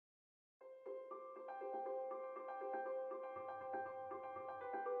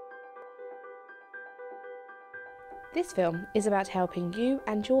This film is about helping you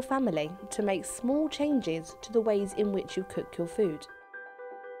and your family to make small changes to the ways in which you cook your food.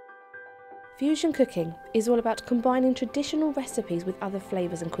 Fusion cooking is all about combining traditional recipes with other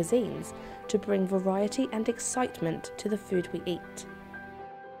flavours and cuisines to bring variety and excitement to the food we eat.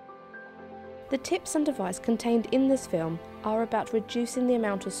 The tips and advice contained in this film are about reducing the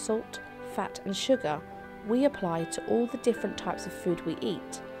amount of salt, fat and sugar we apply to all the different types of food we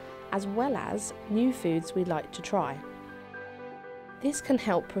eat, as well as new foods we like to try. This can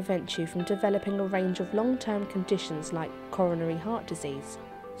help prevent you from developing a range of long-term conditions like coronary heart disease,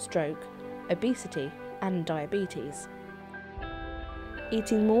 stroke, obesity and diabetes.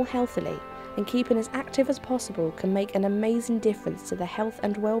 Eating more healthily and keeping as active as possible can make an amazing difference to the health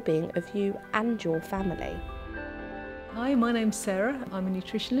and well-being of you and your family. Hi, my name's Sarah. I'm a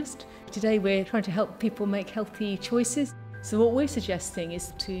nutritionist. Today we're trying to help people make healthy choices. So what we're suggesting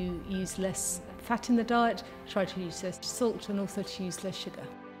is to use less fat in the diet, try to use less salt and also to use less sugar.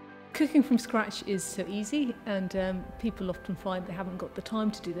 Cooking from scratch is so easy and people often find they haven't got the time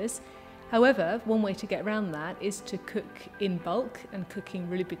to do this. However, one way to get around that is to cook in bulk and cook in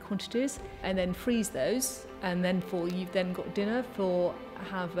really big quantities and then freeze those, and then you've then got dinner for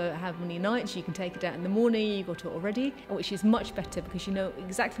how many nights. You can take it out in the morning, you've got it already, which is much better because you know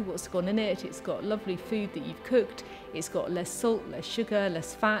exactly what's gone in it. It's got lovely food that you've cooked, it's got less salt, less sugar,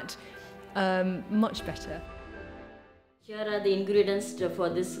 less fat, much better. Here are the ingredients for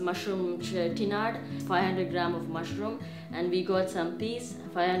this mushroom tinard. 500 gram of mushroom, and we got some peas,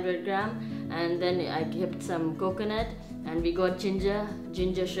 500 gram, and then I kept some coconut, and we got ginger,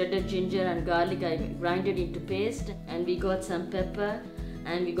 shredded ginger and garlic. I grinded into paste, and we got some pepper,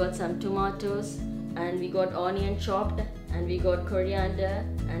 and we got some tomatoes, and we got onion chopped, and we got coriander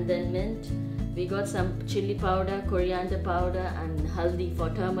and then mint. We got some chili powder, coriander powder, and healthy for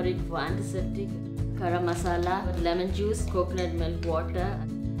turmeric for antiseptic. Garam masala, lemon juice, coconut milk water.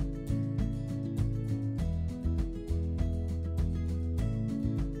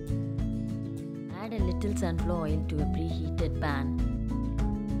 Add a little sunflower oil to a preheated pan.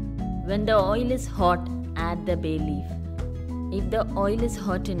 When the oil is hot, add the bay leaf. If the oil is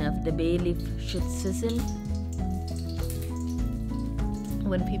hot enough, the bay leaf should sizzle.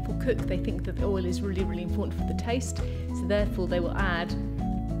 When people cook, they think that the oil is really, really important for the taste, so therefore they will add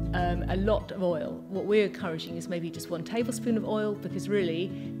a lot of oil. What we're encouraging is maybe just 1 tablespoon of oil, because really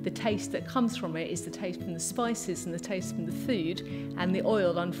the taste that comes from it is the taste from the spices and the taste from the food, and the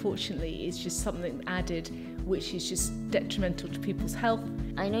oil unfortunately is just something added which is just detrimental to people's health.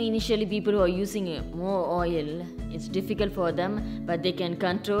 I know initially people who are using more oil, it's difficult for them, but they can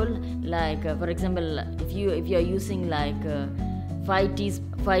control, like for example, if you are using like 5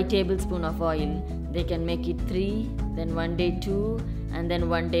 tablespoons of oil, they can make it 3, then one day 2, and then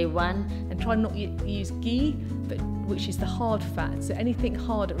one day 1. And try not to use ghee, which is the hard fat, so anything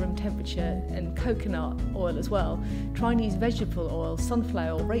hard at room temperature, and coconut oil as well. Try and use vegetable oil,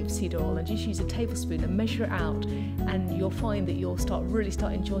 sunflower oil, rapeseed oil, and just use a tablespoon and measure it out, and you'll find that you'll really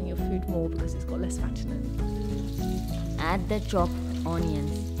start enjoying your food more because it's got less fat in it. Add the chopped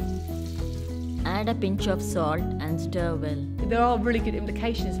onions. Add a pinch of salt and stir well. There are really good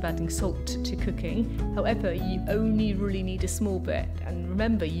implications of adding salt to cooking. However, you only really need a small bit. And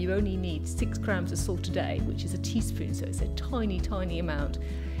remember, you only need 6 grams of salt a day, which is a teaspoon, so it's a tiny, tiny amount.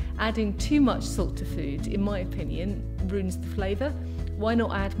 Adding too much salt to food, in my opinion, ruins the flavour. Why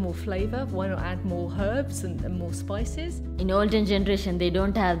not add more flavour? Why not add more herbs and more spices? In olden generation, they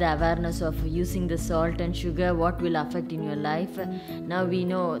don't have the awareness of using the salt and sugar, what will affect in your life. Now we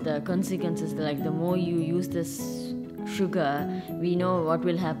know the consequences, like the more you use this sugar, we know what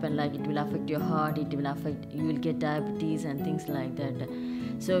will happen, like it will affect your heart, you will get diabetes and things like that.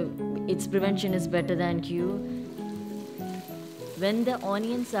 So its prevention is better than cure. When the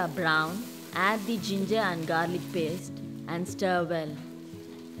onions are brown, add the ginger and garlic paste and stir well.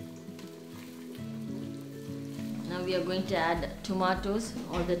 Now we are going to add tomatoes,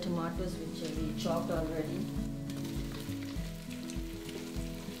 all the tomatoes which we chopped already.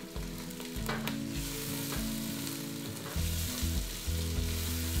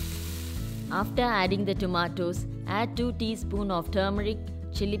 After adding the tomatoes, add 2 teaspoons of turmeric,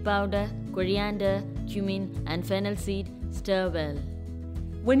 chili powder, coriander, cumin and fennel seed. Stir well.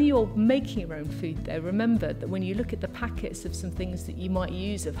 When you're making your own food though, remember that when you look at the packets of some things that you might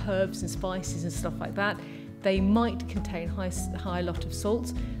use of herbs and spices and stuff like that, they might contain high lot of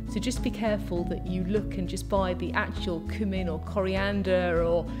salt. So just be careful that you look and just buy the actual cumin or coriander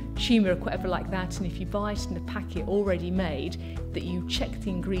or turmeric or whatever like that, and if you buy it in a packet already made, that you check the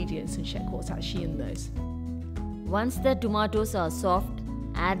ingredients and check what's actually in those. Once the tomatoes are soft,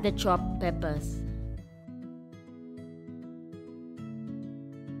 add the chopped peppers.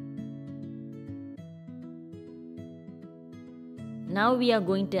 Now we are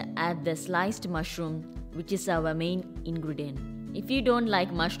going to add the sliced mushroom, which is our main ingredient. If you don't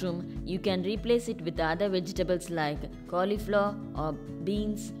like mushroom, you can replace it with other vegetables like cauliflower or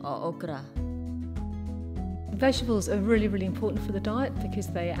beans or okra. Vegetables are really important for the diet because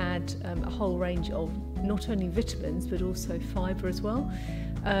they add a whole range of not only vitamins but also fibre as well.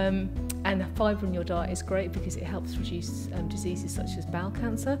 And fibre in your diet is great because it helps reduce diseases such as bowel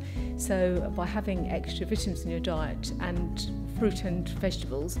cancer. So by having extra vitamins in your diet and fruit and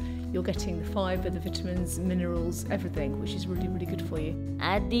vegetables, you're getting the fibre, the vitamins, minerals, everything, which is really good for you.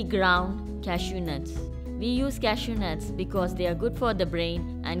 Add the ground cashew nuts. We use cashew nuts because they are good for the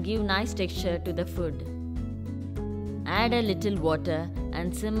brain and give nice texture to the food. Add a little water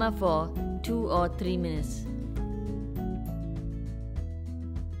and simmer for 2 or 3 minutes.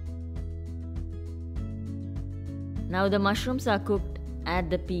 Now the mushrooms are cooked, add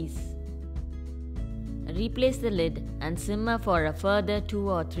the peas. Replace the lid and simmer for a further 2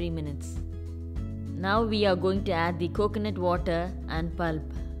 or 3 minutes. Now we are going to add the coconut water and pulp.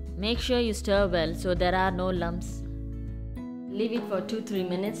 Make sure you stir well so there are no lumps. Leave it for 2-3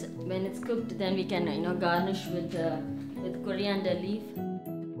 minutes. When it's cooked, then we can garnish with coriander leaf.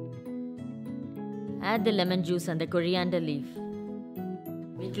 Add the lemon juice and the coriander leaf.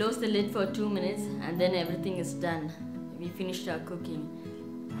 We close the lid for 2 minutes and then everything is done. We finished our cooking.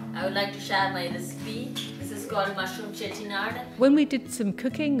 I would like to share my recipe. This is called mushroom chettinad. When we did some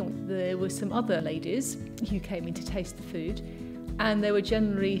cooking, there were some other ladies who came in to taste the food, and they were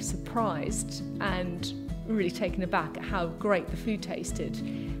generally surprised and really taken aback at how great the food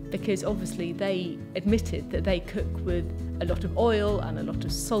tasted, because obviously they admitted that they cook with a lot of oil and a lot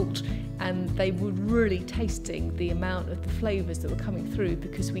of salt, and they were really tasting the amount of the flavours that were coming through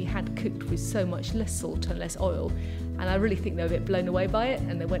because we had cooked with so much less salt and less oil. And I really think they were a bit blown away by it,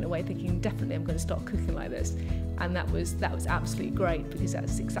 and they went away thinking, definitely I'm going to start cooking like this. And that was absolutely great, because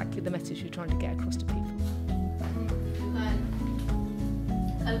that's exactly the message we're trying to get across to people.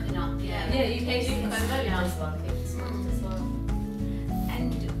 Coconut, yeah. Yeah, you taste coconut as well.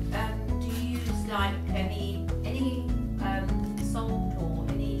 And do you use like any salt or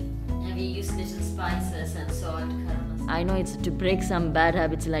any? And we use little spices and salt. I know it's to break some bad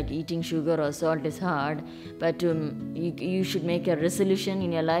habits like eating sugar or salt is hard, but you should make a resolution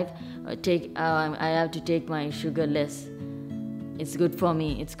in your life. I have to take my sugar less. It's good for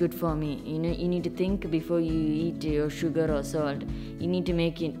me. It's good for me. You need to think before you eat your sugar or salt. You need to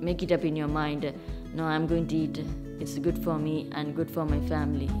make it up in your mind. No, I'm going to eat. It's good for me and good for my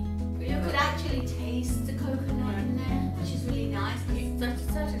family. You could actually taste the coconut in there, which is really nice.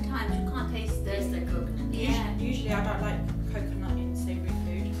 Certain times you can't taste the coconut. Yeah. Usually I don't like coconut in savoury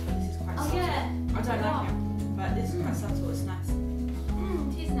food, but this is quite subtle. Yeah. I don't like it, but this is quite subtle, it's nice.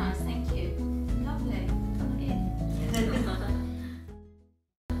 It is nice, thank you. Lovely. Come in.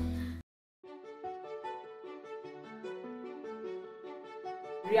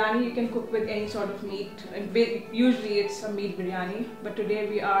 Biryani you can cook with any sort of meat. Usually it's a meat biryani, but today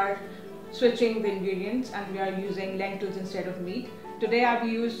we are switching the ingredients and we are using lentils instead of meat. Today I've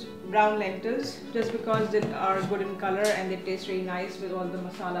used brown lentils just because they are good in color and they taste really nice with all the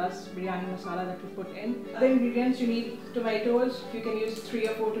masalas, biryani masala that we put in. The ingredients, you need tomatoes. You can use 3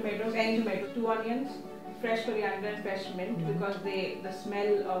 or 4 tomatoes, any tomato, 2 onions, fresh coriander and fresh mint, because the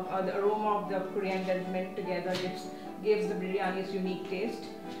smell of the aroma of the coriander and mint together gives the biryani its unique taste.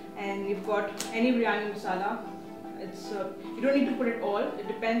 And you've got any biryani masala. You don't need to put it all. It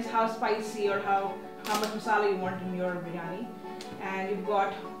depends how spicy or how much masala you want in your biryani. And you've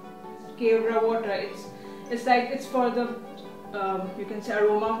got kevra water. It's for the you can say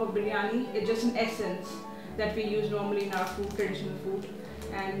aroma for biryani. It's just an essence that we use normally in our food, traditional food.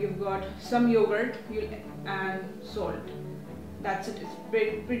 And you've got some yogurt and salt. That's it. It's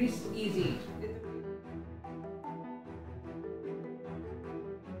pretty easy.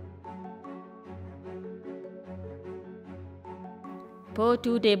 Pour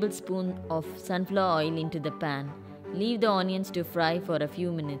 2 tablespoons of sunflower oil into the pan. Leave the onions to fry for a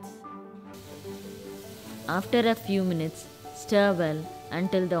few minutes. After a few minutes, stir well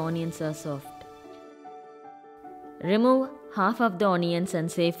until the onions are soft. Remove half of the onions and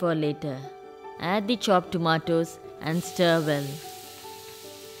save for later. Add the chopped tomatoes and stir well.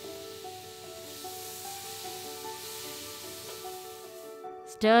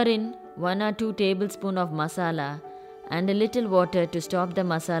 Stir in 1 or 2 tablespoons of masala and a little water to stop the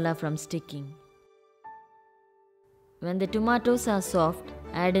masala from sticking. When the tomatoes are soft,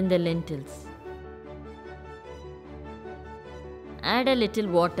 add in the lentils. Add a little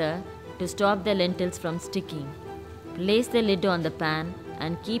water to stop the lentils from sticking. Place the lid on the pan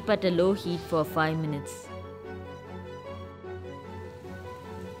and keep at a low heat for 5 minutes.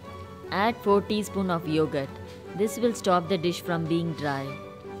 Add 4 teaspoons of yogurt. This will stop the dish from being dry.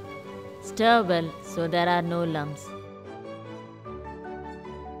 Stir well so there are no lumps.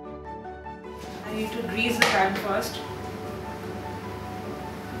 I need to grease the pan first,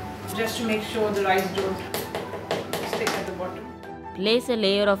 just to make sure the rice don't stick at the bottom. Place a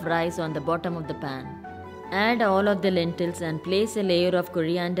layer of rice on the bottom of the pan. Add all of the lentils and place a layer of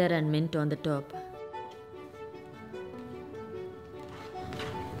coriander and mint on the top.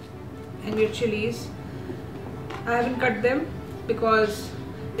 And your chilies, I haven't cut them because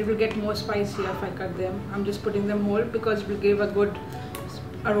it will get more spicier if I cut them. I'm just putting them whole because it will give a good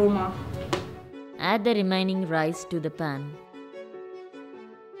aroma. Add the remaining rice to the pan.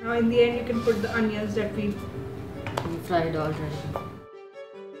 Now in the end you can put the onions that we fried already.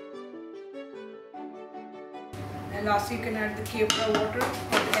 And lastly you can add the kefir water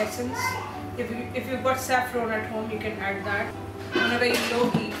or the essence. If you've got saffron at home, you can add that on a very low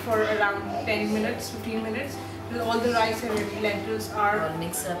heat for around 10 minutes, 15 minutes, till all the rice and lentils are all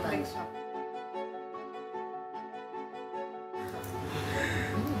mixed up.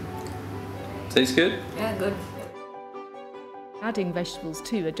 Tastes good? Yeah, good. Adding vegetables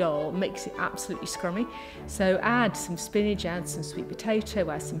to a dal makes it absolutely scrummy. So add some spinach, add some sweet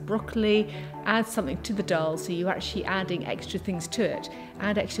potato, add some broccoli, add something to the dal so you're actually adding extra things to it.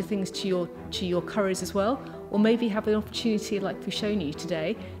 Add extra things to your curries as well. Or maybe have an opportunity, like we've shown you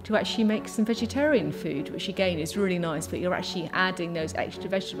today, to actually make some vegetarian food, which again is really nice, but you're actually adding those extra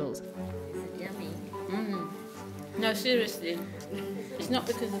vegetables. Yummy. No, seriously. It's not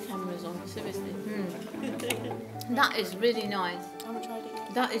because the camera's on, seriously. That is really nice. I'm gonna try it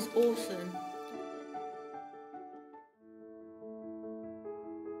again. That is awesome.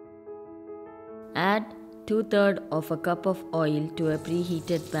 Add 2/3 of a cup of oil to a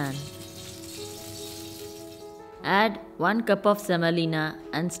preheated pan. Add 1 cup of semolina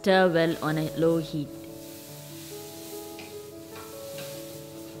and stir well on a low heat.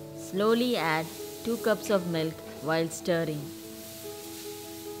 Slowly add 2 cups of milk while stirring.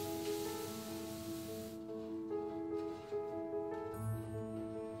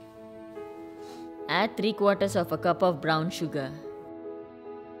 Add 3/4 of a cup of brown sugar.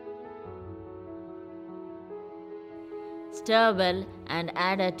 Stir well and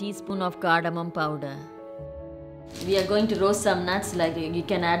add a teaspoon of cardamom powder. We are going to roast some nuts, like you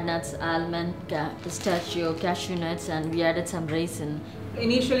can add nuts, almond, pistachio, cashew nuts, and we added some raisin.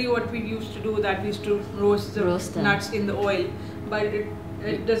 Initially what we used to do that we used to roast the nuts in the oil, but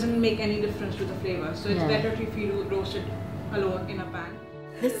it doesn't make any difference to the flavor. So it's better if you roast it alone in a pan.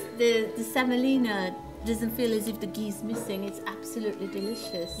 The semolina doesn't feel as if the ghee is missing. It's absolutely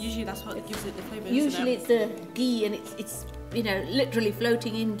delicious. Usually that's what gives it the flavour. Usually it's the ghee and it's literally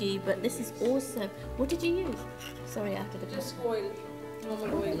floating in ghee, but this is awesome. What did you use? Sorry, after the Just oil,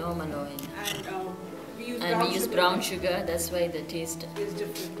 normal oil. Normal oil. And we use brown sugar. That's why the taste is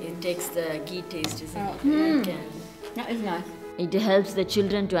different. it takes the ghee taste, isn't it? That is nice. It helps the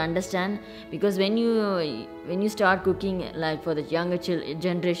children to understand, because when you start cooking, like for the younger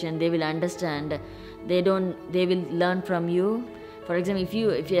generation, they will understand. They will learn from you. For example,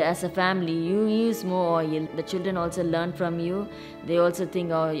 if you as a family you use more oil, the children also learn from you. They also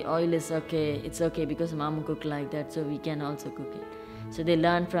think, oh, oil is okay. It's okay because mom cooked like that, so we can also cook it. So they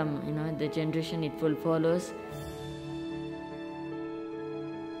learn from the generation. It follows.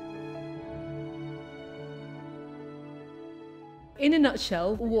 In a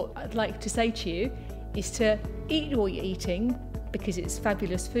nutshell, what I'd like to say to you is to eat what you're eating, because it's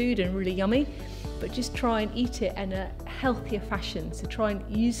fabulous food and really yummy, but just try and eat it in a healthier fashion. So try and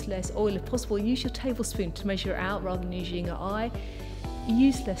use less oil if possible. Use your tablespoon to measure it out rather than using your eye.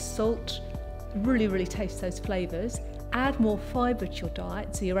 Use less salt, really taste those flavours. Add more fibre to your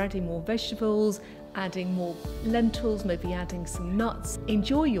diet, so you're adding more vegetables, adding more lentils, maybe adding some nuts.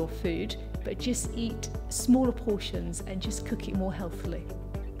 Enjoy your food, but just eat smaller portions and just cook it more healthily.